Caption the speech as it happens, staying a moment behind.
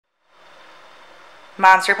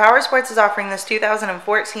Monster Powersports is offering this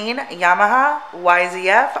 2014 Yamaha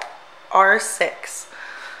YZF-R6.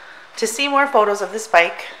 To see more photos of this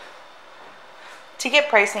bike, to get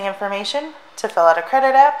pricing information, to fill out a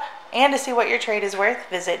credit app, and to see what your trade is worth,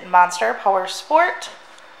 visit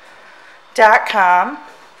monsterpowersport.com.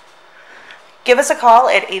 Give us a call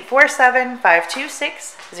at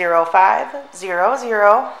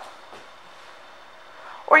 847-526-0500.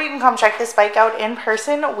 Or you can come check this bike out in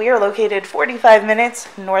person. We are located 45 minutes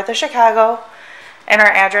north of Chicago, and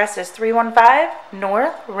our address is 315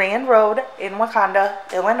 North Rand Road in Wauconda,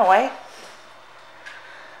 Illinois.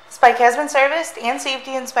 This bike has been serviced and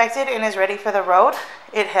safety inspected and is ready for the road.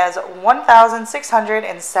 It has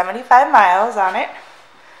 1,675 miles on it.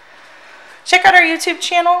 Check out our YouTube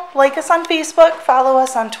channel, like us on Facebook, follow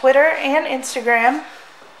us on Twitter and Instagram.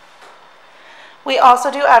 We also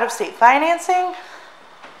do out-of-state financing,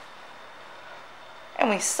 and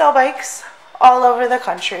we sell bikes all over the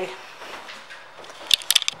country.